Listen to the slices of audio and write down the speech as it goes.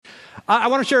I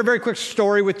want to share a very quick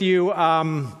story with you,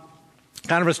 kind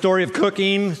of a story of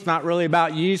cooking. It's not really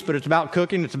about yeast, but it's about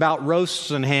cooking. It's about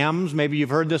roasts and hams. Maybe you've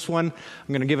heard this one. I'm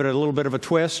going to give it a little bit of a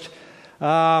twist.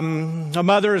 A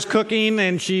mother is cooking,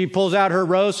 and she pulls out her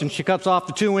roast, and she cuts off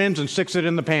the two ends and sticks it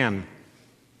in the pan.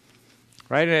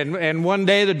 Right? And one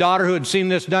day, the daughter, who had seen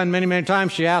this done many, many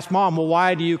times, she asked Mom, well,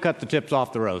 why do you cut the tips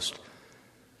off the roast?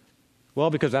 Well,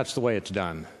 because that's the way it's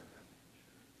done.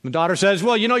 The daughter says,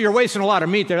 well, you're wasting a lot of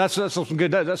meat there. That's some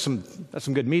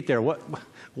good meat there. What?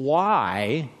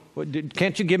 Why?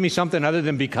 Can't you give me something other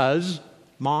than because,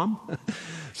 Mom?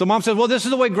 So Mom says, well, this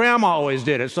is the way Grandma always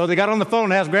did it. So they got on the phone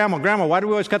and asked Grandma, why do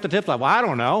we always cut the tips off? Well, I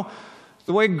don't know. It's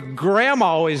the way Grandma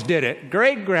always did it.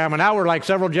 Great Grandma. Now we're like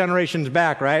several generations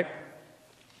back, right?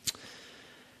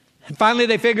 And finally,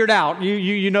 they figured out,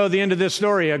 you know the end of this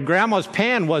story. Grandma's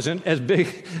pan wasn't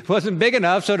big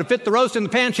enough, so to fit the roast in the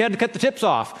pan, she had to cut the tips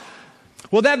off.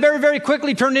 Well, that very, very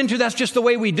quickly turned into that's just the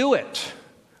way we do it,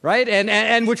 right?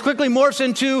 And which quickly morphs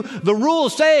into the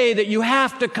rules say that you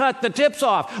have to cut the tips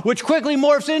off, which quickly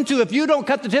morphs into if you don't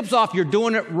cut the tips off, you're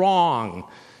doing it wrong.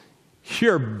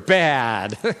 You're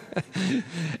bad.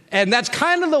 And that's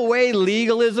kind of the way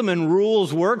legalism and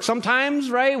rules work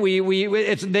sometimes, right?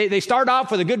 They start off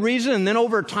for the good reason, and then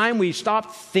over time we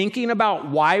stop thinking about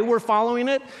why we're following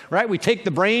it, right? We take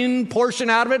the brain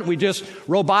portion out of it, we just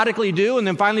robotically do, and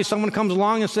then finally someone comes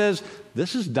along and says,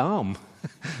 this is dumb.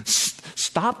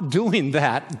 Stop doing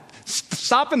that.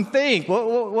 Stop and think.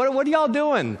 What are y'all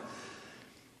doing?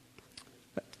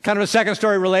 Kind of a second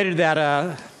story related to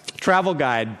that, travel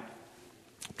guide.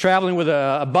 Traveling with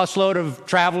a busload of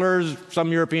travelers,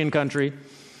 some European country.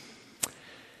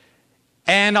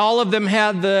 And all of them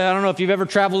had I don't know if you've ever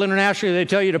traveled internationally, they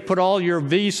tell you to put all your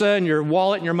visa and your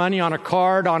wallet and your money on a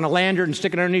card, on a lanyard, and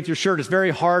stick it underneath your shirt. It's very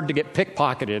hard to get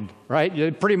pickpocketed, right?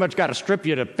 You pretty much got to strip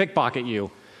you to pickpocket you.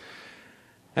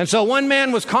 And so one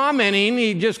man was commenting,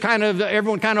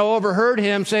 everyone kind of overheard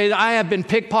him say, I have been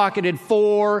pickpocketed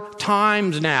 4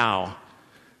 times now.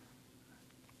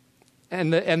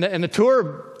 And the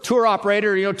tour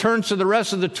operator, turns to the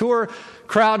rest of the tour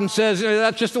crowd and says,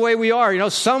 that's just the way we are.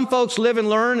 Some folks live and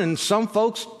learn, and some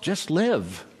folks just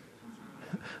live.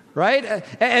 Right?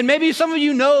 And maybe some of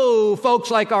you know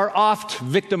folks like our oft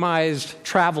victimized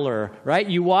traveler, right?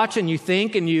 You watch and you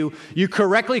think and you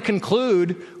correctly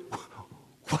conclude,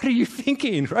 what are you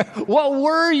thinking, right? What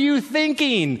were you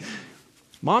thinking?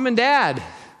 Mom and Dad.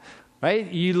 Right?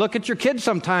 You look at your kids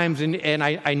sometimes, and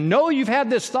I know you've had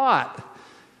this thought.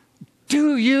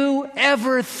 Do you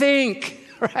ever think?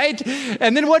 Right?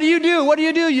 And then what do?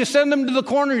 You send them to the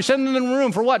corner, you send them in the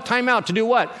room for what? Time out to do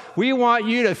what? We want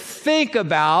you to think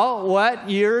about what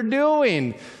you're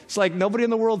doing. It's like nobody in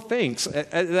the world thinks.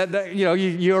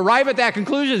 You arrive at that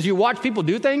conclusion as you watch people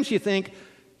do things, you think,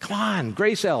 come on,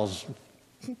 gray cells,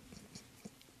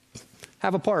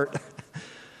 have a part.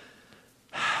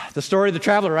 The story of the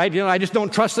traveler, right? I just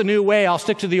don't trust the new way. I'll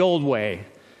stick to the old way,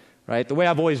 right? The way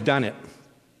I've always done it.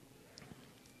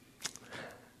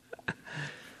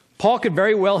 Paul could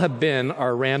very well have been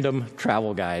our random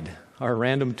travel guide, our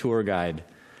random tour guide.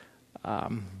 Let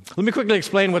me quickly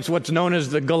explain what's known as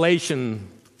the Galatian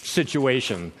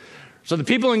situation. So the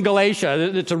people in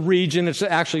Galatia, it's a region. It's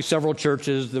actually several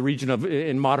churches. The region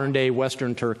in modern day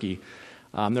Western Turkey.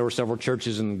 There were several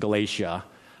churches in Galatia.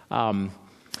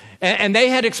 And they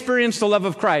had experienced the love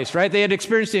of Christ, right? They had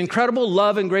experienced the incredible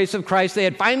love and grace of Christ. They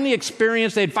had finally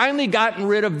gotten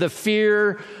rid of the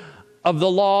fear of the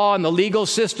law and the legal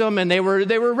system, and they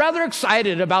were rather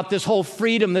excited about this whole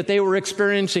freedom that they were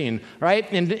experiencing,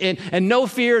 right? And no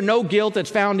fear, no guilt that's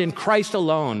found in Christ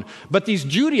alone. But these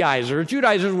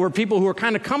Judaizers were people who were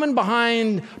kind of coming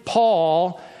behind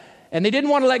Paul, and they didn't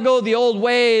want to let go of the old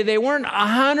way. They weren't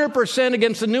 100%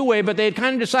 against the new way, but they had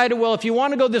kind of decided, well, if you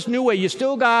want to go this new way, you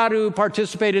still got to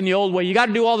participate in the old way. You got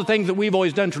to do all the things that we've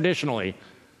always done traditionally.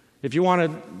 If you want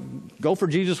to go for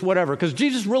Jesus, whatever. Because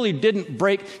Jesus really didn't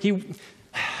break.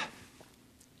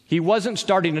 He wasn't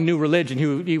starting a new religion.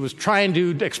 He was trying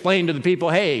to explain to the people,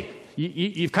 hey,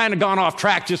 you've kind of gone off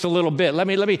track just a little bit. Let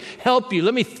me help you.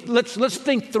 Let's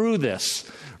think through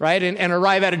this, right? And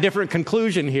arrive at a different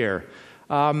conclusion here.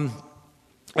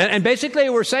 And basically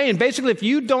we're saying, if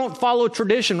you don't follow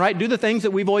tradition, right, do the things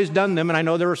that we've always done them, and I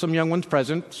know there are some young ones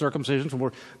present, circumcisions, and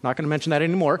we're not going to mention that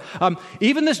anymore.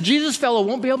 Even this Jesus fellow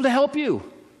won't be able to help you,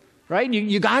 right?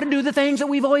 You got to do the things that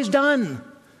we've always done.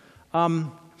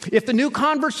 If the new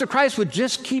converts to Christ would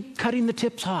just keep cutting the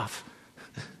tips off,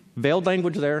 veiled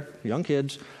language there, young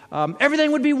kids,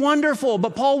 everything would be wonderful.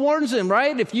 But Paul warns them,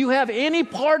 right? If you have any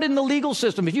part in the legal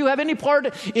system, if you have any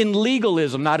part in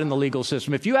legalism, not in the legal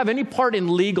system, if you have any part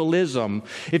in legalism,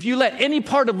 if you let any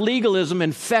part of legalism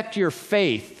infect your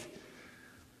faith,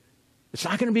 it's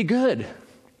not going to be good.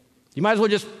 You might as well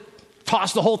just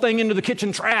toss the whole thing into the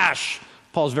kitchen trash.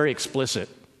 Paul's very explicit.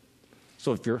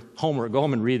 So if you're homework, go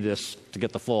home and read this to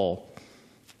get the full.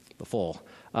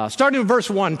 Starting in verse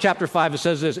 1, chapter 5, it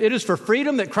says this: "It is for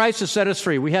freedom that Christ has set us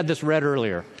free." We had this read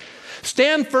earlier.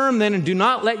 "Stand firm then, and do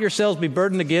not let yourselves be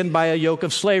burdened again by a yoke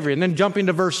of slavery." And then jumping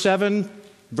to verse 7,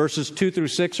 verses 2 through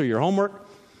 6 are your homework.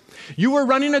 "You were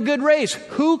running a good race.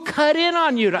 Who cut in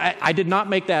on you?" I did not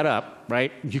make that up,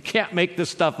 right? You can't make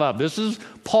this stuff up. This is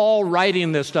Paul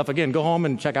writing this stuff. Again, go home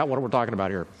and check out what we're talking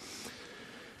about here.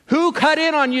 "Who cut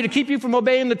in on you to keep you from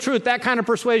obeying the truth? That kind of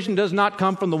persuasion does not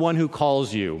come from the one who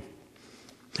calls you."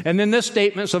 And then this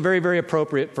statement, so very, very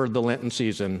appropriate for the Lenten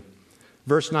season.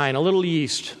 Verse 9, "A little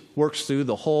yeast works through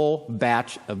the whole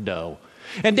batch of dough."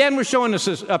 And Dan was showing us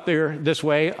this up there this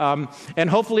way. And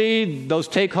hopefully those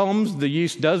take-homes, the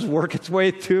yeast does work its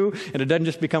way through, and it doesn't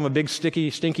just become a big, sticky,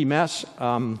 stinky mess.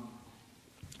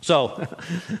 So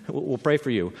we'll pray for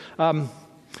you.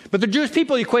 But the Jewish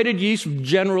people equated yeast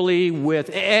generally with,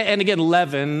 and again,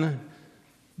 leaven,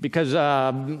 because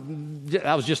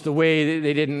that was just the way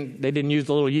they didn't use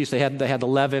the little yeast. They had the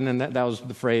leaven, and that was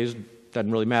the phrase.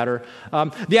 Doesn't really matter.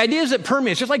 The idea is it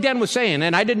permeates, just like Dan was saying,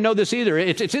 and I didn't know this either.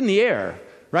 It's in the air,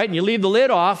 right? And you leave the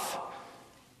lid off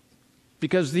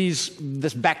because this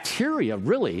bacteria,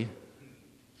 really,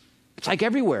 it's like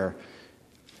everywhere.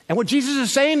 And what Jesus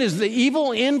is saying is the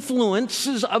evil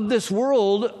influences of this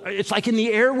world, it's like in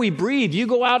the air we breathe. You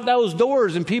go out those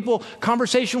doors and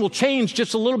conversation will change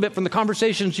just a little bit from the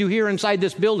conversations you hear inside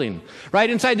this building. Right?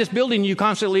 Inside this building, you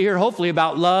constantly hear, hopefully,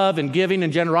 about love and giving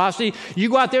and generosity. You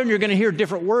go out there and you're going to hear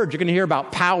different words. You're going to hear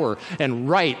about power and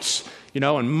rights,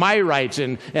 and my rights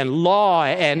and law,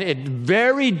 and a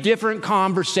very different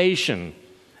conversation.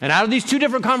 And out of these two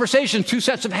different conversations, two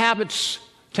sets of habits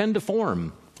tend to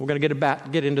form. We're going to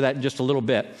get into that in just a little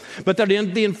bit. But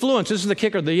the influence, this is the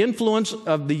kicker, the influence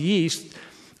of the yeast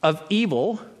of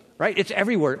evil, right? It's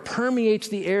everywhere. It permeates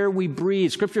the air we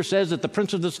breathe. Scripture says that the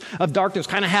prince of darkness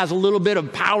kind of has a little bit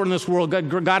of power in this world.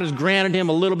 God has granted him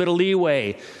a little bit of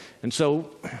leeway. And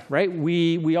so, right,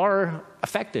 we are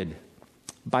affected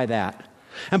by that.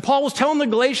 And Paul was telling the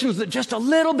Galatians that just a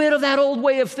little bit of that old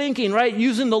way of thinking, right,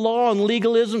 using the law and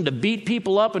legalism to beat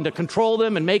people up and to control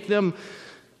them and make them,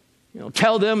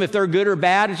 tell them if they're good or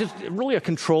bad. It's just really a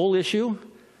control issue.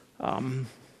 That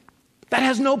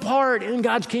has no part in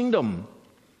God's kingdom.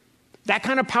 That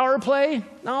kind of power play?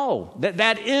 No.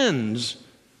 That ends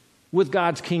with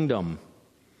God's kingdom.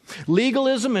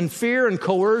 Legalism and fear and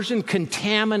coercion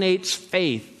contaminates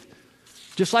faith,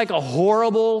 just like a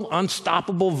horrible,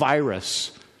 unstoppable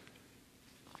virus.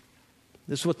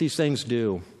 This is what these things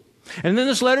do. And then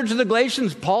this letter to the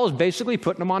Galatians, Paul is basically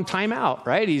putting them on timeout,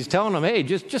 right? He's telling them, hey,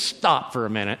 just stop for a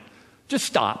minute. Just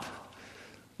stop.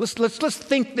 Let's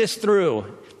think this through.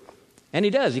 And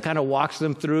he does. He kind of walks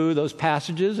them through those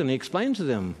passages and he explains to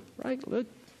them, right? Look,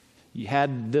 you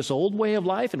had this old way of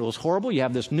life and it was horrible. You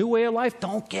have this new way of life.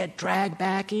 Don't get dragged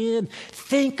back in.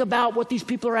 Think about what these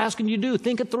people are asking you to do.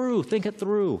 Think it through. Think it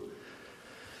through.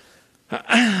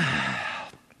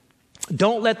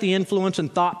 Don't let the influence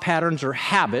and thought patterns or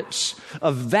habits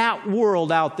of that world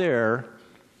out there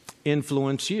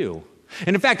influence you.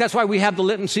 And in fact, that's why we have the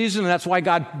Lenten season, and that's why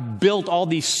God built all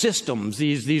these systems,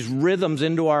 these rhythms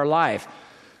into our life,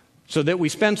 so that we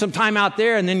spend some time out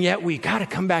there, and then yet we got to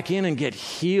come back in and get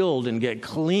healed and get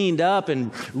cleaned up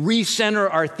and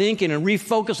recenter our thinking and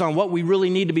refocus on what we really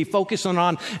need to be focusing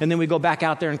on, and then we go back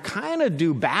out there and kind of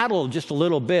do battle just a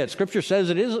little bit. Scripture says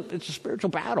it's a spiritual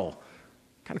battle.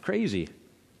 Kind of crazy.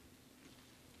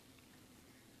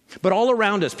 But all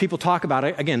around us, people talk about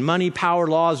it. Again, money, power,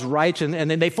 laws, rights, and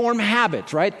then they form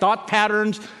habits, right? Thought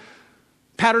patterns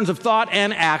of thought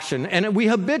and action. And we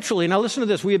habitually, now listen to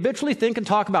this, we habitually think and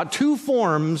talk about two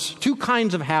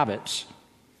kinds of habits.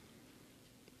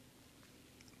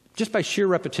 Just by sheer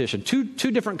repetition. Two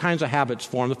different kinds of habits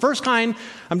form. The first kind,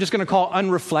 I'm just going to call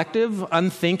unreflective,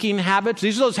 unthinking habits.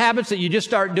 These are those habits that you just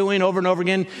start doing over and over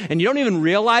again, and you don't even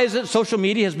realize it. Social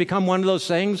media has become one of those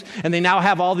things, and they now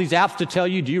have all these apps to tell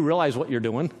you, do you realize what you're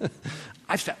doing?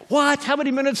 I've said, what? How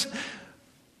many minutes?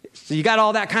 So you got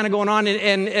all that kind of going on,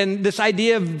 and this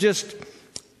idea of just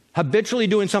habitually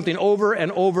doing something over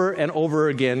and over and over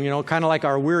again, kind of like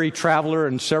our weary traveler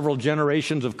and several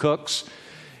generations of cooks.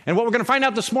 And what we're going to find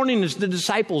out this morning is the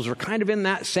disciples are kind of in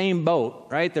that same boat,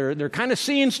 right? They're kind of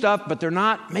seeing stuff, but they're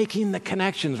not making the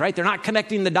connections, right? They're not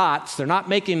connecting the dots. They're not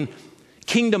making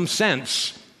kingdom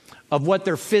sense of what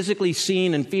they're physically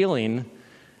seeing and feeling.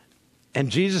 And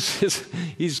Jesus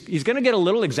he's going to get a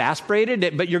little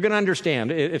exasperated, but you're going to understand.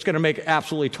 It's going to make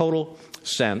absolutely total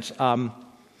sense.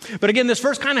 But again, this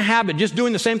first kind of habit, just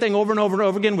doing the same thing over and over and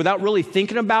over again without really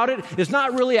thinking about it, is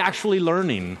not really actually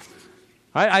learning.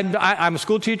 I'm a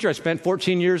school teacher. I spent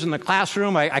 14 years in the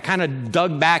classroom. I kind of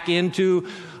dug back into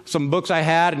some books I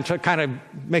had and to kind of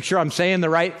make sure I'm saying the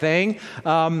right thing.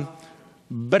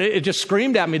 But it just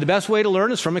screamed at me, the best way to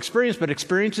learn is from experience, but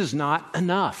experience is not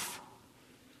enough.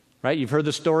 Right? You've heard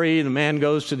the story, the man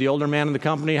goes to the older man in the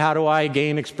company, how do I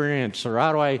gain experience? Or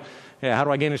how do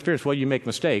I gain experience? Well, you make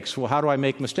mistakes. Well, how do I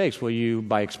make mistakes? Well, you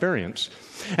by experience.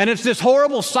 And it's this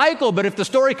horrible cycle, but if the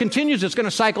story continues, it's going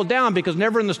to cycle down because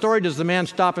never in the story does the man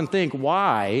stop and think,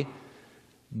 why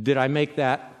did I make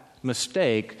that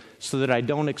mistake so that I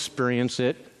don't experience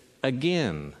it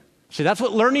again? See, that's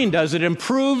what learning does. It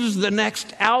improves the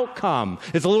next outcome.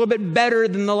 It's a little bit better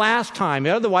than the last time.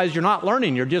 Otherwise, you're not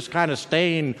learning. You're just kind of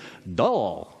staying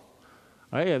dull.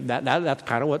 Right? That's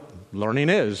kind of what learning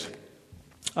is.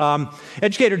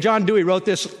 Educator John Dewey wrote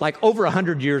this like over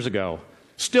 100 years ago.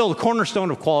 Still, the cornerstone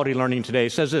of quality learning today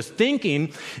says this: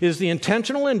 thinking is the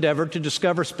intentional endeavor to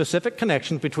discover specific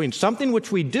connections between something which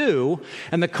we do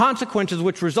and the consequences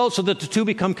which result so that the two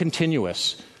become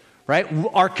continuous. Right?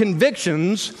 Our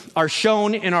convictions are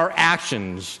shown in our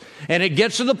actions. And it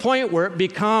gets to the point where it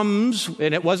becomes,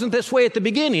 and it wasn't this way at the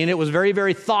beginning, it was very,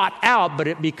 very thought out, but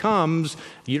it becomes,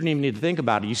 you don't even need to think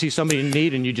about it. You see somebody in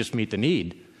need and you just meet the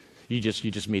need. You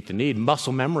just meet the need.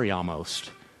 Muscle memory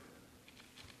almost.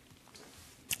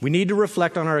 We need to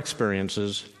reflect on our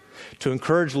experiences to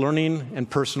encourage learning and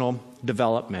personal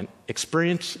development.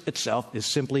 Experience itself is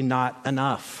simply not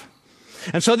enough.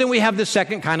 And so then we have this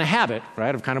second kind of habit,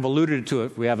 right? I've kind of alluded to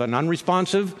it. We have an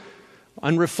unreflective,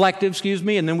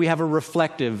 and then we have a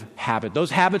reflective habit. Those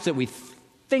habits that we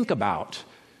think about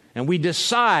and we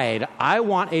decide, I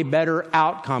want a better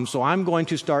outcome, so I'm going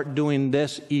to start doing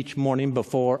this each morning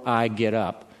before I get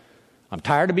up. I'm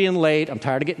tired of being late. I'm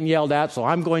tired of getting yelled at, so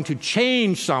I'm going to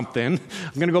change something.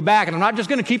 I'm going to go back, and I'm not just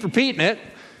going to keep repeating it,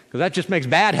 because that just makes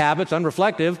bad habits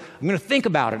unreflective. I'm going to think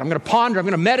about it. I'm going to ponder. I'm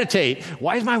going to meditate.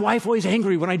 Why is my wife always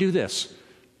angry when I do this?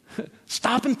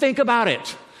 Stop and think about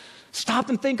it. Stop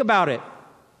and think about it.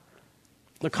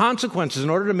 The consequences in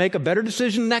order to make a better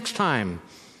decision next time,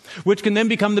 which can then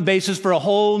become the basis for a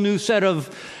whole new set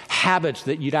of habits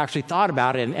that you'd actually thought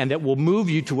about and that will move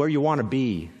you to where you want to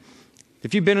be.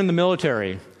 If you've been in the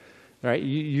military, right,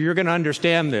 you're going to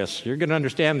understand this. You're going to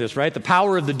understand this, right? The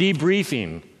power of the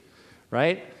debriefing,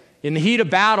 right? In the heat of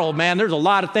battle, man, there's a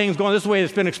lot of things going. This is the way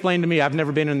it's been explained to me. I've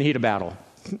never been in the heat of battle.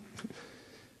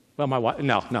 Well, my wife,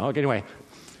 no. Okay, anyway.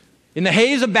 In the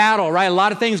haze of battle, right, a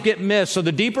lot of things get missed. So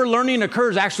the deeper learning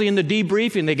occurs actually in the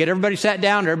debriefing. They get everybody sat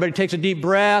down, everybody takes a deep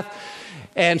breath,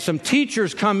 and some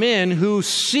teachers come in who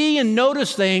see and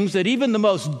notice things that even the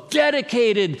most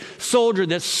dedicated soldier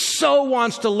that so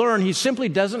wants to learn, he simply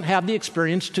doesn't have the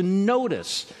experience to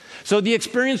notice. So the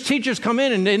experienced teachers come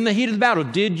in, and in the heat of the battle,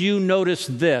 did you notice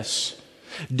this?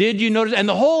 Did you notice? And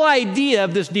the whole idea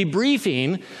of this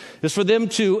debriefing is for them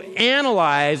to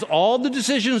analyze all the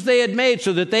decisions they had made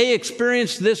so that they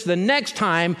experience this the next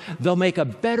time, they'll make a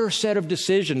better set of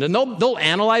decisions. And they'll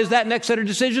analyze that next set of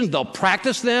decisions, they'll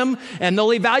practice them, and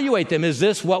they'll evaluate them. Is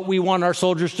this what we want our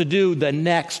soldiers to do the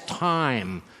next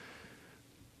time?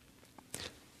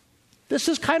 This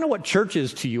is kind of what church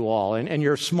is to you all and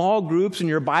your small groups and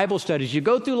your Bible studies. You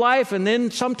go through life and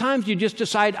then sometimes you just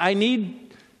decide, I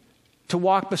need to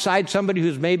walk beside somebody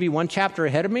who's maybe one chapter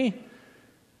ahead of me.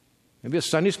 Maybe a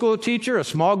Sunday school teacher, a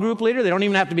small group leader. They don't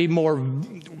even have to be more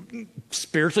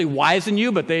spiritually wise than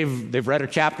you, but they've read a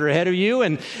chapter ahead of you.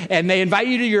 And they invite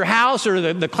you to your house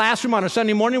or the classroom on a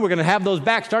Sunday morning. We're going to have those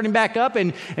starting back up.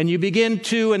 And you begin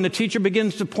to, and the teacher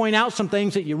begins to point out some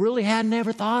things that you really had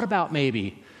never thought about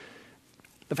maybe.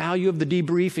 The value of the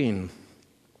debriefing.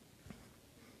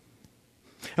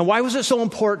 And why was it so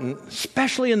important,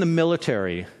 especially in the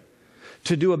military,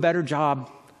 to do a better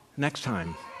job next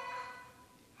time?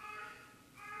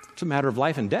 It's a matter of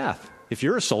life and death. If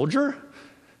you're a soldier,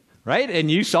 right, and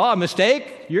you saw a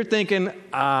mistake, you're thinking,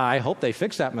 I hope they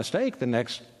fix that mistake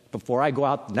before I go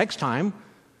out next time.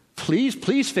 Please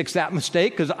fix that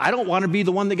mistake, because I don't want to be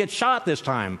the one that gets shot this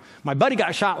time. My buddy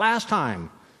got shot last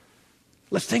time.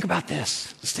 Let's think about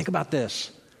this. Let's think about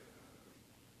this.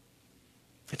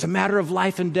 It's a matter of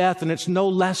life and death, and it's no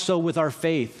less so with our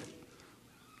faith.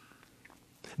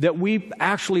 That we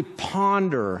actually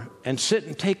ponder and sit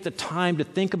and take the time to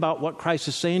think about what Christ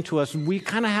is saying to us. We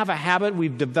kind of have a habit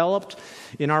we've developed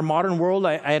in our modern world,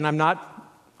 the end of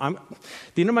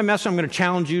my message, I'm going to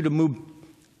challenge you to move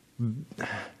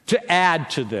to add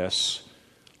to this.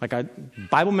 Like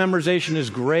Bible memorization is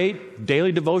great,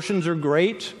 daily devotions are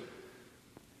great,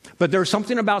 but there's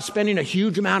something about spending a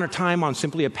huge amount of time on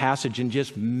simply a passage and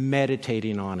just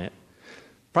meditating on it.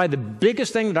 Probably the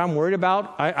biggest thing that I'm worried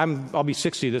about, I'll be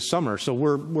 60 this summer, so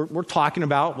we're talking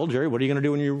about, well, Jerry, what are you going to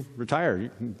do when you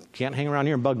retire? You can't hang around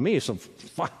here and bug me, so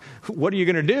what are you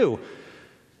going to do?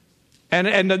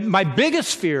 And my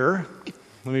biggest fear,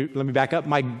 let me back up,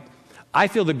 I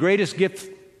feel the greatest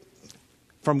gift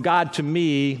from God to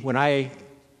me when I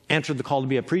answered the call to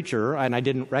be a preacher, and I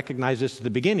didn't recognize this at the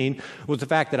beginning, was the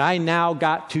fact that I now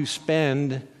got to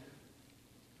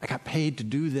I got paid to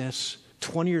do this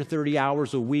 20 or 30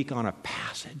 hours a week on a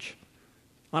passage,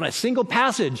 on a single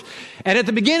passage. And at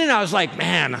the beginning, I was like,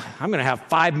 man, I'm going to have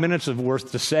 5 minutes of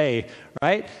worth to say,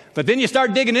 right? But then you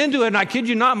start digging into it, and I kid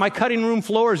you not, my cutting room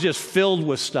floor is just filled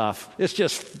with stuff. It's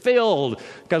just filled,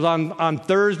 because on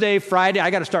Thursday, Friday,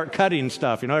 I got to start cutting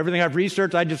stuff. You know, everything I've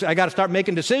researched, I got to start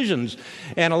making decisions.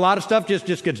 And a lot of stuff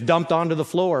just gets dumped onto the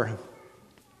floor.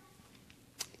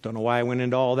 Don't know why I went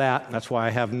into all that. That's why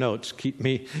I have notes. Keep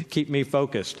me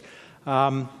focused.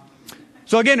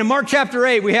 So again, in Mark chapter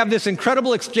 8, we have this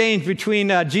incredible exchange between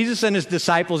Jesus and his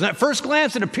disciples. And at first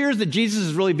glance, it appears that Jesus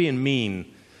is really being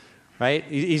mean, right?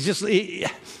 He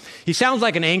sounds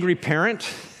like an angry parent,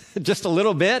 just a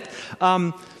little bit.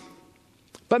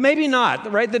 But maybe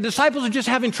not, right? The disciples are just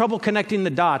having trouble connecting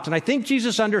the dots. And I think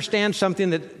Jesus understands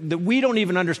something that we don't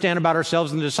even understand about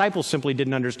ourselves, and the disciples simply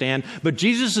didn't understand. But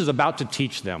Jesus is about to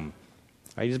teach them.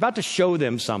 Right? He's about to show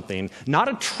them something. Not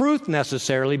a truth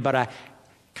necessarily, but a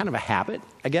kind of a habit,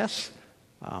 I guess.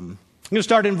 I'm going to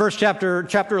start in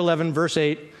chapter 11, verse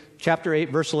 8. Chapter 8,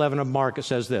 verse 11 of Mark, it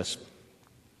says this.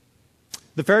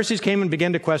 The Pharisees came and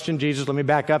began to question Jesus. Let me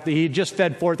back up. He had just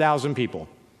fed 4,000 people.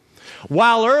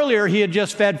 While earlier he had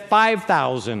just fed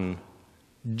 5,000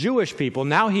 Jewish people.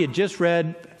 Now he had just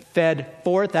fed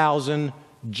 4,000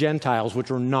 Gentiles, which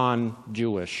were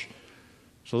non-Jewish.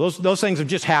 So those things have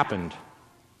just happened.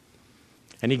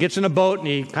 And he gets in a boat and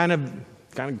he kind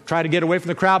of tried to get away from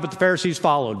the crowd, but the Pharisees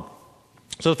followed.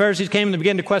 So the Pharisees came and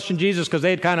began to question Jesus because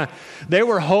they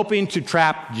were hoping to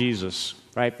trap Jesus,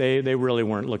 right? They really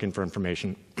weren't looking for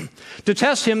information. To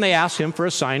test him, they asked him for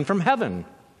a sign from heaven.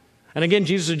 And again,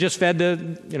 Jesus had just fed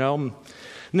and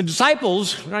the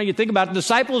disciples, you think about it, the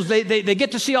disciples, they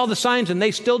get to see all the signs and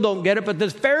they still don't get it. But the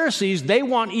Pharisees, they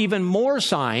want even more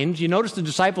signs. You notice the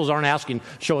disciples aren't asking,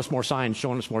 show us more signs,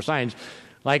 showing us more signs.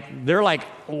 They're like,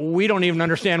 we don't even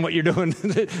understand what you're doing.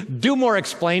 Do more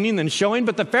explaining than showing.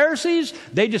 But the Pharisees,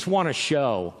 they just want to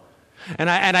show. And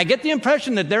I get the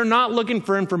impression that they're not looking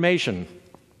for information,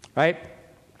 right?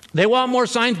 They want more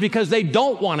signs because they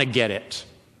don't want to get it,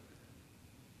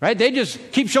 right? They just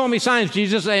keep showing me signs,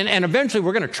 Jesus, and eventually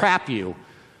we're going to trap you.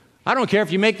 I don't care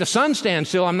if you make the sun stand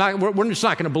still. We're just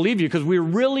not going to believe you because we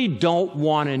really don't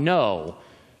want to know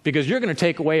because you're going to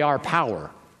take away our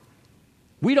power.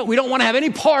 We don't want to have any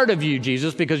part of you,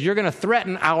 Jesus, because you're going to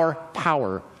threaten our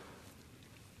power.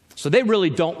 So they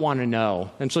really don't want to know.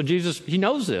 And so Jesus, he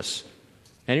knows this,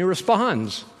 and he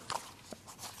responds.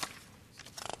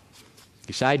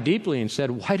 He sighed deeply and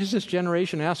said, "Why does this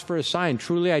generation ask for a sign?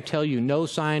 Truly, I tell you, no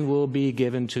sign will be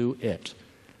given to it."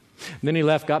 And then he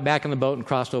left, got back in the boat, and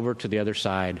crossed over to the other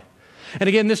side. And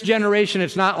again, this generation,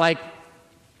 it's not like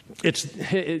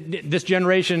this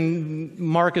generation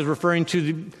Mark is referring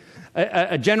to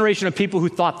a generation of people who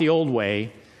thought the old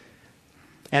way,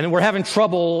 and we're having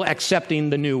trouble accepting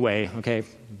the new way, okay?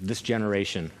 This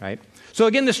generation, right? So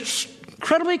again, this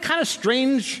incredibly kind of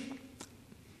strange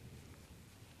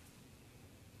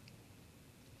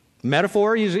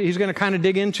metaphor he's going to kind of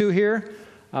dig into here.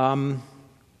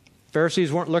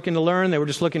 Pharisees weren't looking to learn. They were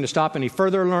just looking to stop any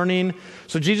further learning.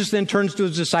 So Jesus then turns to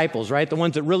his disciples, right? The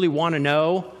ones that really want to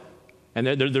know, and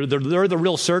they're the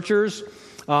real searchers.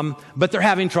 But they're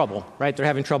having trouble, right? They're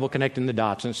having trouble connecting the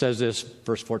dots. And it says this,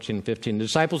 verse 14 and 15. The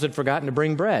disciples had forgotten to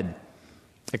bring bread,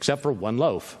 except for one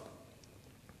loaf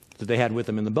that they had with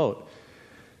them in the boat.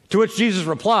 To which Jesus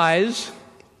replies,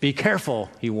 "Be careful,"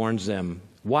 he warns them.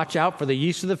 "Watch out for the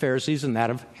yeast of the Pharisees and that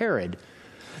of Herod."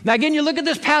 Now again, you look at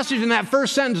this passage in that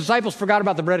first sentence, disciples forgot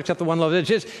about the bread except the one loaf.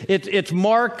 It's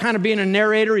Mark kind of being a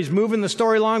narrator. He's moving the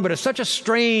story along, but it's such a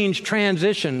strange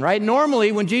transition, right?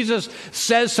 Normally when Jesus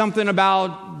says something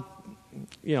about,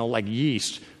 like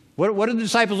yeast, what do the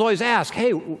disciples always ask?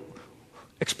 Hey,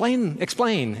 explain,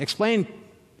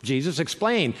 Jesus,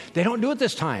 explain. They don't do it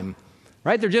this time,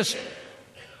 right? There's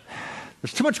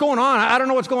too much going on. I don't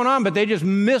know what's going on, but they just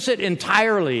miss it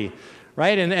entirely.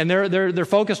 Right, and they're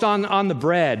focused on the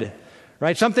bread,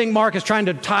 right? Something Mark is trying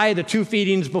to tie the two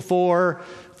feedings before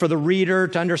for the reader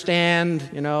to understand,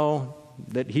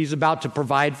 that he's about to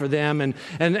provide for them.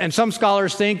 And some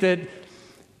scholars think that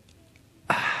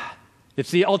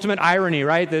it's the ultimate irony,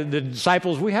 right? The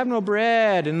disciples, we have no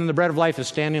bread, and then the bread of life is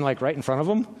standing like right in front of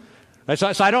them. Right?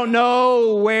 So I don't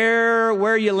know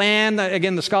where you land.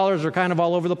 Again, the scholars are kind of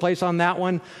all over the place on that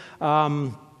one.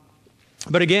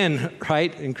 But again,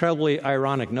 right, incredibly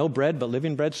ironic. No bread, but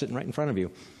living bread sitting right in front of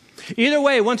you. Either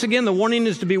way, once again, the warning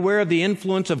is to beware of the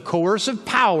influence of coercive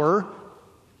power,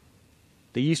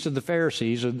 the yeast of the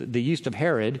Pharisees, or the yeast of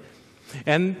Herod,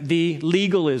 and the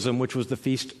legalism, which was the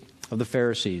feast of the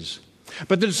Pharisees.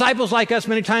 But the disciples, like us,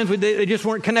 many times, they just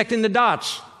weren't connecting the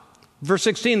dots. Verse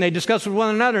 16, they discussed with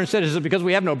one another and said, is it because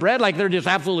we have no bread? Like they're just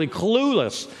absolutely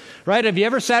clueless, right? Have you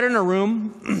ever sat in a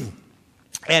room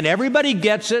and everybody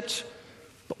gets it,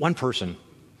 but one person,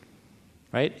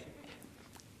 right?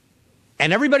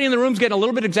 And everybody in the room's getting a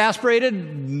little bit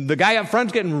exasperated. The guy up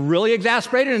front's getting really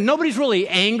exasperated, and nobody's really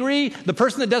angry. The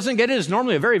person that doesn't get it is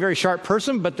normally a very, very sharp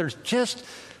person, but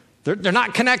they're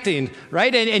not connecting,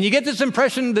 right? And you get this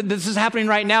impression that this is happening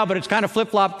right now, but it's kind of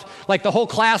flip-flopped, like the whole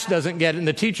class doesn't get it, and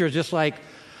the teacher is just like,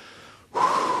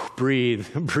 breathe.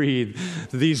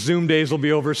 These Zoom days will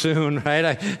be over soon, right?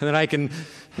 And then I can,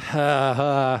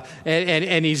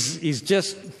 and he's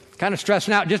just kind of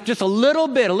stressing out, just a little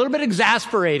bit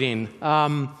exasperating.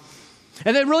 And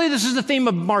then really this is the theme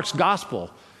of Mark's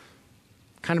gospel,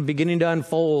 kind of beginning to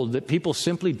unfold, that people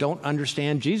simply don't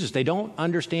understand Jesus. They don't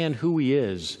understand who he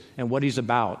is and what he's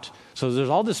about. So there's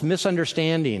all this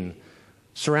misunderstanding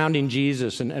surrounding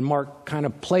Jesus, and Mark kind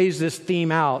of plays this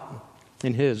theme out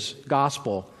in his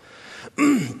gospel.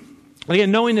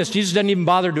 Again, knowing this, Jesus doesn't even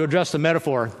bother to address the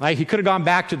metaphor. Like, he could have gone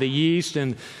back to the yeast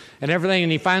and everything,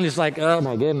 and he finally is like, oh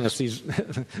my goodness,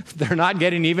 they're not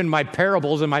getting even my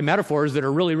parables and my metaphors that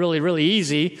are really, really, really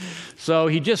easy. So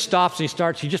he just stops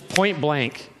and he just point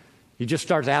blank. He just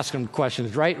starts asking them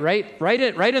questions right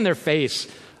in their face.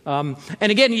 And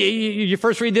again, you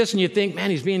first read this and you think, man,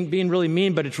 he's being really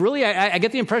mean, but it's really, I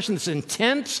get the impression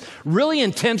it's really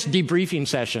intense debriefing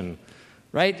session,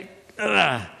 right?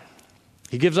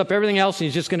 He gives up everything else,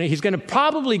 and he's going to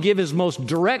probably give his most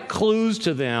direct clues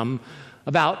to them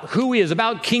about who he is,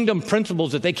 about kingdom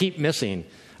principles that they keep missing.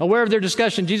 Aware of their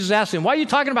discussion, Jesus asked him, why are you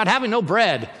talking about having no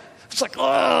bread? It's like,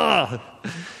 ugh.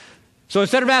 So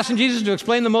instead of asking Jesus to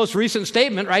explain the most recent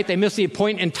statement, right, they miss the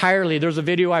point entirely. There's a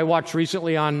video I watched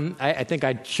recently on, I think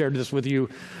I shared this with you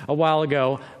a while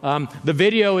ago. The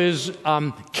video is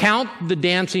Count the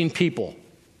Dancing People.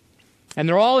 And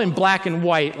they're all in black and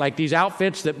white, like these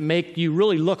outfits that make you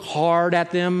really look hard at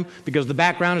them because the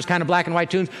background is kind of black and white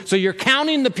tunes. So you're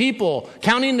counting the people,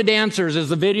 counting the dancers as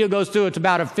the video goes through. It's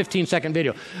about a 15-second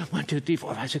video. 1, 2, 3,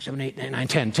 4, 5, 6, 7, 8,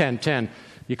 9, 10.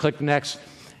 You click next.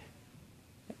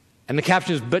 And the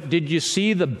caption is, but did you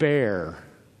see the bear?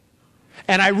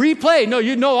 And I replay.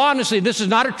 No, honestly, this is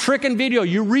not a trick in video.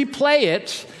 You replay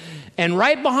it. And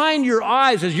right behind your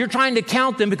eyes, as you're trying to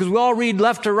count them, because we all read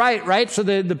left to right, right? So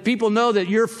the people know that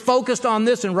you're focused on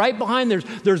this. And right behind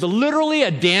there's literally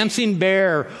a dancing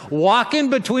bear walking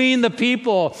between the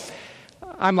people.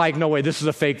 I'm like, no way, this is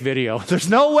a fake video. There's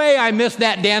no way I missed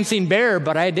that dancing bear,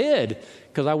 but I did,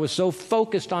 because I was so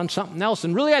focused on something else.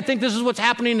 And really, I think this is what's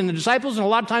happening in the disciples and a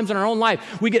lot of times in our own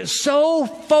life. We get so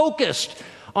focused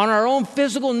on our own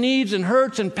physical needs and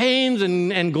hurts and pains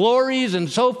and glories and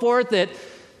so forth that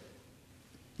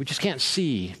we just can't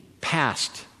see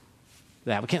past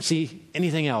that. We can't see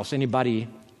anything else, anybody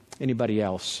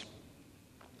else.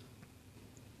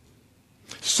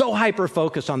 So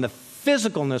hyper-focused on the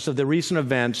physicalness of the recent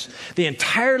events, they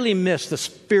entirely miss the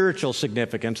spiritual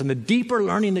significance and the deeper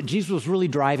learning that Jesus was really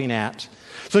driving at.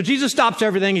 So Jesus stops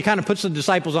everything. He kind of puts the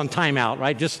disciples on timeout,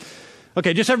 right? Just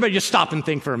everybody just stop and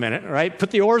think for a minute, right? Put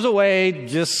the oars away,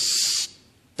 just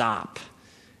stop.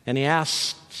 And he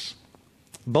asks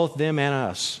both them and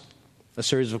us a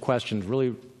series of questions,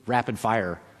 really rapid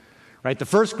fire, right? The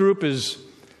first group is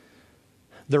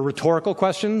the rhetorical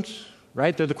questions,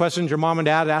 right? They're the questions your mom and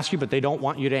dad ask you, but they don't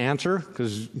want you to answer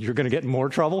because you're going to get in more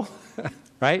trouble,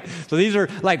 right? So these are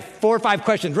like 4 or 5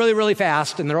 questions, really, really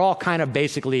fast, and they're all kind of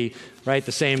basically, right,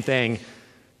 the same thing.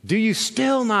 Do you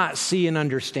still not see and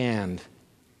understand?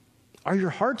 Are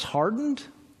your hearts hardened?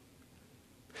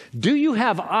 Do you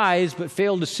have eyes but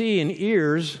fail to see and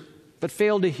ears but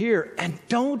fail to hear? And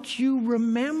don't you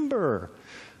remember?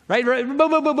 Right? Boom,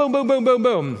 boom, boom, boom, boom, boom, boom,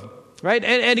 boom. Right?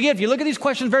 And again, if you look at these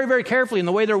questions very, very carefully in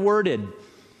the way they're worded,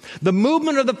 the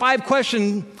movement of the 5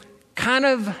 questions kind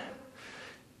of,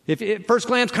 if at first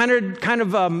glance, kind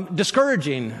of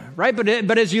discouraging, right?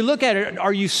 But as you look at it,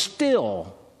 are you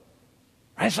still?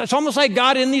 It's almost like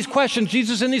God in these questions,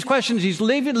 Jesus in these questions, he's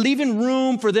leaving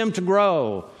room for them to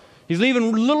grow. He's leaving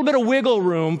a little bit of wiggle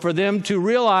room for them to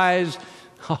realize,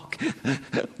 oh,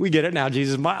 we get it now,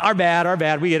 Jesus. Our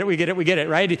bad. We get it,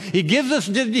 right? He gives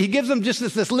them just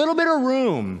this little bit of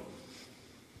room.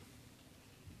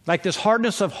 Like this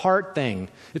hardness of heart thing.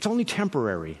 It's only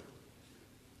temporary.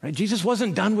 Right? Jesus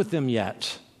wasn't done with them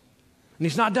yet. And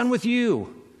he's not done with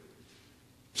you.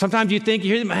 Sometimes you think,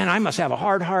 man, I must have a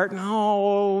hard heart.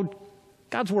 No,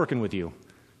 God's working with you.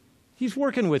 He's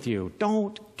working with you.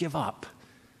 Don't give up.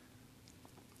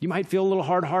 You might feel a little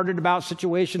hard-hearted about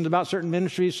situations, about certain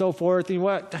ministries, so forth. And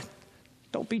what?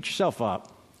 Don't beat yourself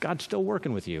up. God's still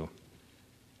working with you.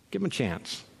 Give him a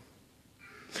chance.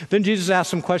 Then Jesus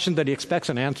asks some questions that he expects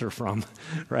an answer from,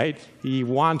 right? He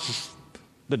wants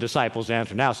the disciples to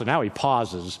answer now, so now he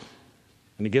pauses,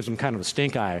 and he gives them kind of a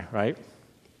stink eye, right?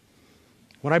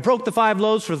 When I broke the 5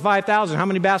 loaves for the 5,000, how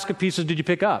many basket pieces did you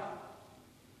pick up?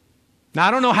 Now,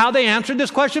 I don't know how they answered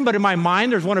this question, but in my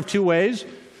mind, there's one of 2 ways.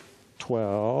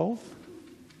 12.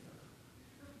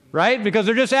 Right? Because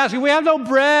they're just asking, we have no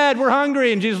bread, we're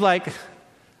hungry. And Jesus is like,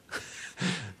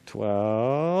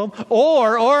 12.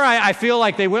 Or I feel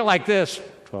like they went like this,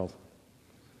 12.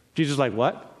 Jesus is like,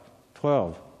 what?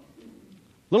 12. A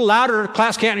little louder,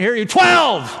 class can't hear you,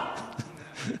 12!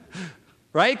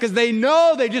 Right? Because they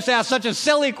know they just asked such a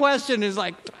silly question. It's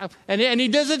like, and he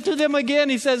does it to them again.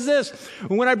 He says this,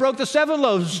 when I broke the 7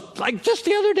 loaves, like just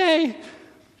the other day,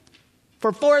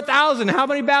 for 4,000, how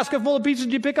many basketful of pieces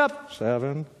did you pick up?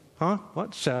 7. Huh?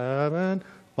 What? 7.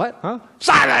 What? Huh?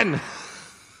 7!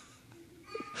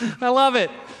 I love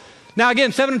it. Now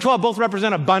again, 7 and 12 both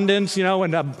represent abundance,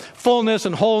 and fullness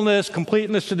and wholeness,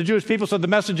 completeness to the Jewish people. So the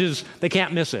message is they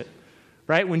can't miss it.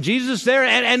 Right? When Jesus is there,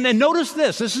 and notice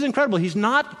this is incredible. He's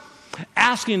not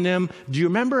asking them, do you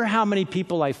remember how many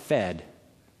people I fed?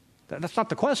 That's not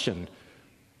the question.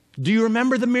 Do you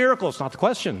remember the miracle? It's not the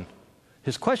question.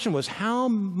 His question was, how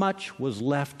much was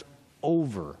left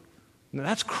over? Now,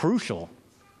 that's crucial.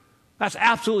 That's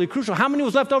absolutely crucial. How many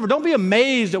was left over? Don't be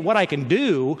amazed at what I can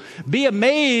do. Be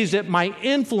amazed at my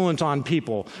influence on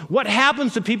people. What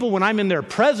happens to people when I'm in their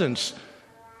presence?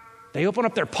 They open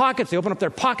up their pockets, they open up their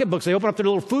pocketbooks, they open up their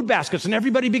little food baskets, and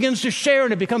everybody begins to share,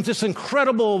 and it becomes this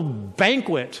incredible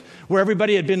banquet where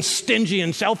everybody had been stingy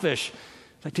and selfish.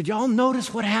 Like, did y'all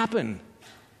notice what happened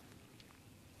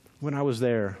when I was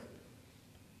there?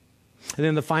 And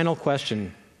then the final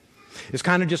question is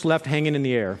kind of just left hanging in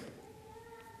the air.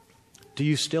 Do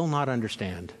you still not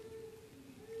understand?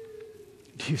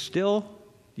 Do you still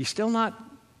not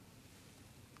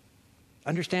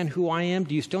understand who I am?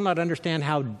 Do you still not understand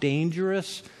how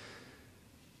dangerous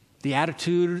the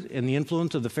attitude and the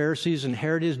influence of the Pharisees and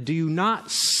Herod is? Do you not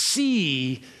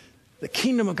see the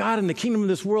kingdom of God and the kingdom of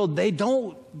this world?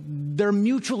 They're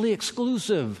mutually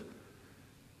exclusive.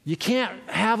 You can't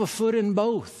have a foot in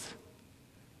both.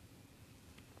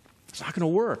 It's not going to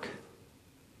work.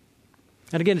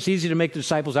 And again, it's easy to make the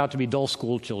disciples out to be dull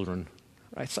school children.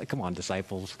 Right? It's like, come on,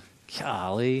 disciples.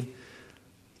 Golly.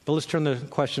 But let's turn the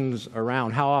questions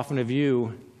around. How often have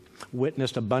you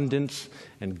witnessed abundance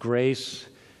and grace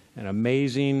and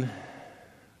amazing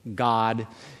God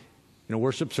in a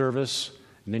worship service,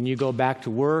 and then you go back to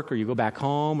work or you go back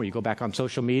home or you go back on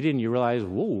social media and you realize,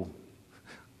 whoa,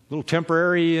 little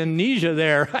temporary amnesia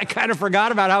there. I kind of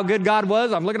forgot about how good God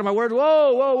was. I'm looking at my words,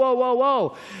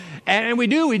 whoa. And we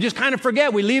just kind of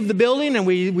forget. We leave the building and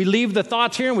we leave the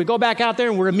thoughts here and we go back out there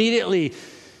and we're immediately...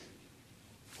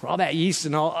 all that yeast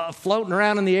and all floating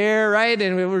around in the air, right?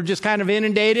 And we were just kind of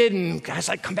inundated. And God's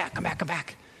like, come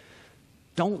back.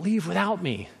 Don't leave without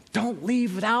me. Don't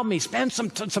leave without me. Spend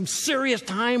some serious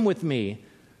time with me.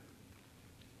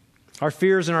 Our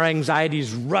fears and our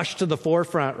anxieties rush to the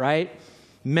forefront, right?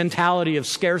 Mentality of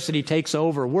scarcity takes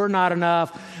over. We're not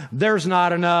enough. There's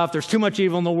not enough. There's too much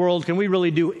evil in the world. Can we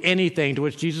really do anything? To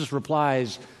which Jesus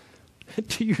replies,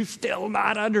 do you still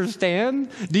not understand?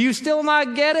 Do you still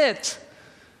not get it?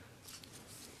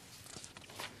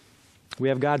 We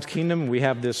have God's kingdom. We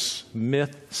have this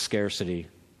myth scarcity.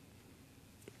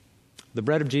 The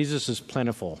bread of Jesus is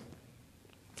plentiful.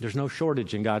 There's no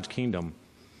shortage in God's kingdom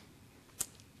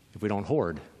if we don't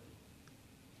hoard.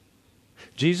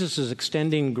 Jesus is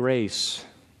extending grace,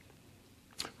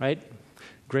 right?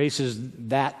 Grace is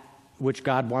that which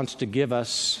God wants to give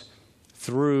us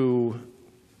through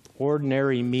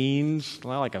ordinary means,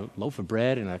 like a loaf of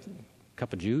bread and a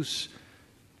cup of juice,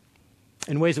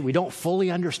 in ways that we don't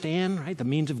fully understand, right? The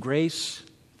means of grace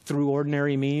through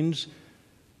ordinary means,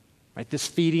 right? This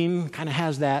feeding kind of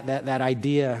has that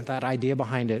idea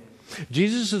behind it.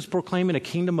 Jesus is proclaiming a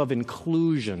kingdom of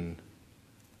inclusion,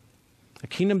 A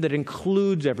kingdom that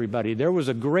includes everybody. There was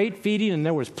a great feeding and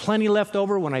there was plenty left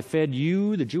over when I fed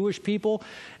you, the Jewish people.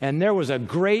 And there was a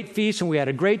great feast and we had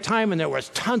a great time and there was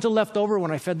tons of left over when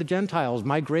I fed the Gentiles.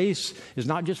 My grace is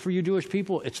not just for you Jewish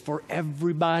people, it's for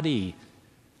everybody.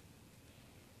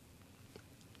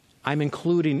 I'm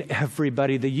including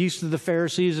everybody. The yeast of the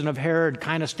Pharisees and of Herod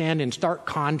kind of stand in stark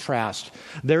contrast.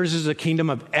 Theirs is a kingdom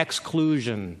of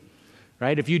exclusion,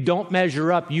 right? If you don't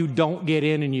measure up, you don't get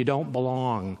in and you don't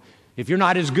belong. If you're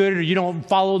not as good or you don't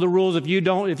follow the rules, if you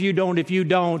don't,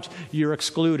 you're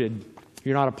excluded.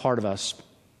 You're not a part of us.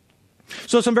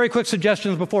 So some very quick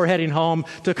suggestions before heading home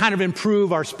to kind of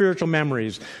improve our spiritual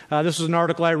memories. This is an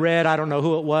article I read. I don't know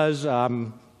who it was.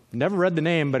 Never read the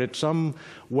name, but it's some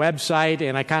website,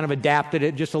 and I kind of adapted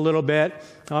it just a little bit.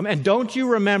 And don't you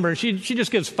remember, she just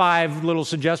gives 5 little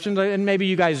suggestions, and maybe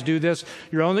you guys do this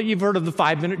your own, that you've heard of the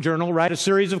 5-minute journal, right? A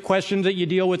series of questions that you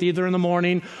deal with either in the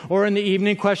morning or in the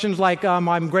evening. Questions like,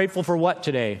 I'm grateful for what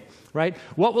today, right?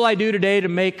 What will I do today to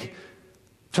make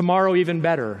tomorrow even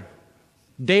better?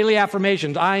 Daily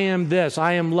affirmations. I am this.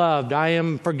 I am loved. I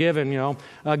am forgiven.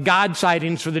 God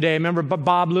sightings for the day. Remember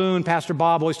Bob Loon, Pastor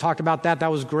Bob always talked about that.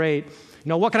 That was great.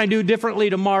 What can I do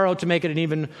differently tomorrow to make it an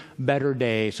even better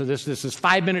day? So this is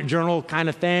 5-minute journal kind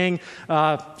of thing.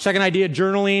 Second idea,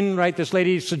 journaling, right? This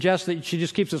lady suggests that she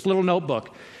just keeps this little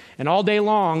notebook. And all day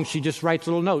long, she just writes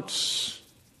little notes.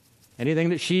 Anything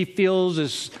that she feels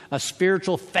is a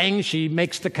spiritual thing, she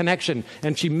makes the connection.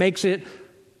 And she makes it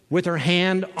with her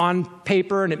hand on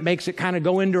paper, and it makes it kind of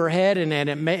go into her head,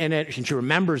 and she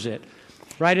remembers it,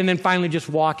 right? And then finally, just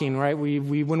walking, right?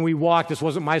 When we walk, this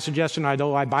wasn't my suggestion,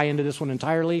 although I buy into this one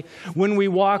entirely. When we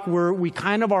walk,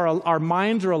 our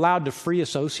minds are allowed to free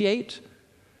associate,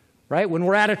 right? When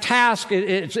we're at a task,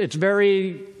 it's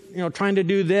very, trying to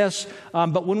do this.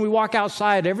 But when we walk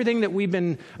outside,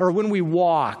 when we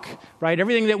walk, right?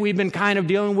 Everything that we've been kind of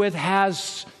dealing with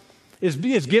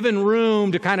is given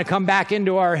room to kind of come back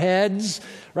into our heads,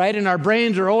 right? And our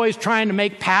brains are always trying to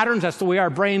make patterns. That's the way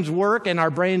our brains work. And our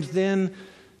brains then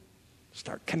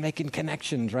start making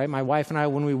connections, right? My wife and I,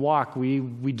 when we walk,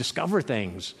 we discover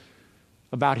things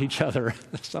about each other.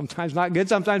 Sometimes not good,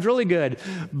 sometimes really good.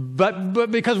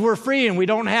 But because we're free and we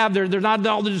don't have, there's not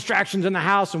all the distractions in the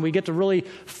house, and we get to really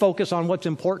focus on what's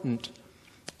important.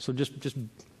 So just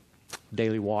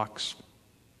daily walks.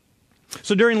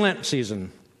 So during Lent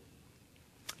season,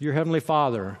 your Heavenly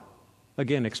Father,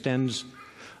 again, extends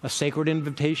a sacred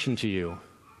invitation to you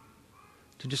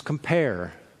to just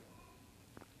compare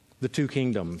the two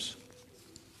kingdoms,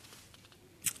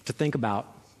 to think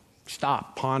about,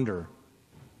 stop, ponder.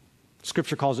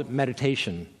 Scripture calls it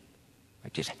meditation.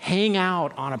 Like just hang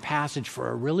out on a passage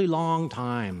for a really long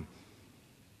time.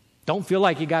 Don't feel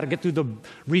like you got to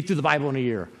read through the Bible in a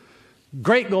year.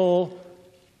 Great goal,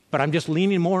 but I'm just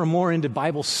leaning more and more into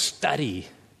Bible study.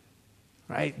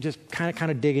 Right? Just kind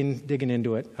of digging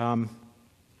into it.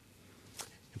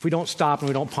 If we don't stop and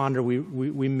we don't ponder,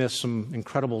 we miss some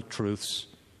incredible truths.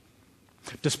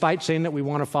 Despite saying that we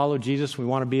want to follow Jesus, we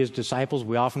want to be his disciples,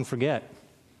 we often forget,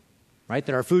 right?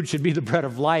 That our food should be the bread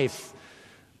of life.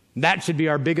 That should be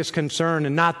our biggest concern,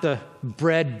 and not the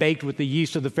bread baked with the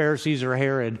yeast of the Pharisees or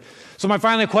Herod. So my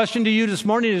final question to you this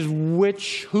morning is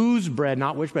whose bread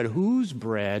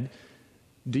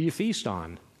do you feast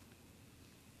on?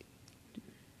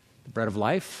 The bread of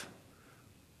life?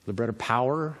 The bread of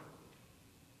power?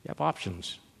 You have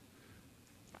options.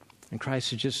 And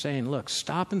Christ is just saying, look,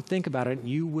 stop and think about it, and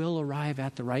you will arrive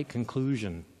at the right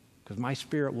conclusion, because my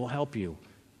Spirit will help you.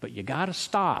 But you got to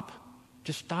stop.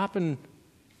 Just stop and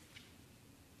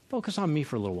focus on me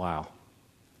for a little while.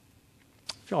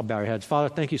 If you all bow your heads. Father,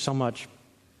 thank you so much.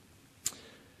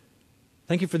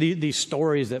 Thank you for these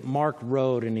stories that Mark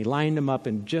wrote, and he lined them up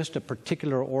in just a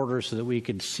particular order so that we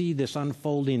could see this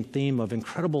unfolding theme of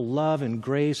incredible love and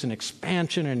grace and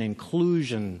expansion and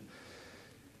inclusion.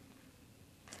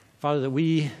 Father, that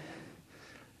we,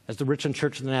 as the Richland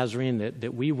Church of the Nazarene,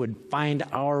 that we would find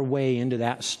our way into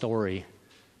that story.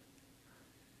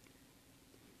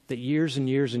 That years and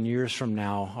years and years from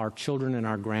now, our children and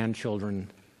our grandchildren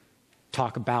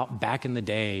talk about back in the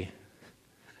day.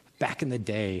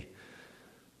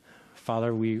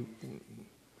 Father, we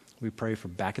pray for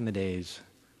back in the days.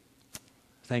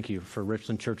 Thank you for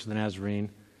Richland Church of the Nazarene,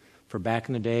 for back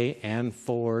in the day and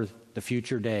for the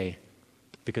future day,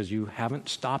 because you haven't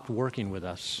stopped working with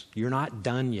us. You're not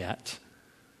done yet.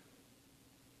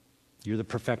 You're the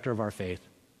perfecter of our faith.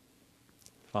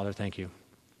 Father, thank you.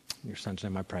 In your Son's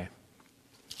name I pray.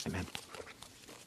 Amen.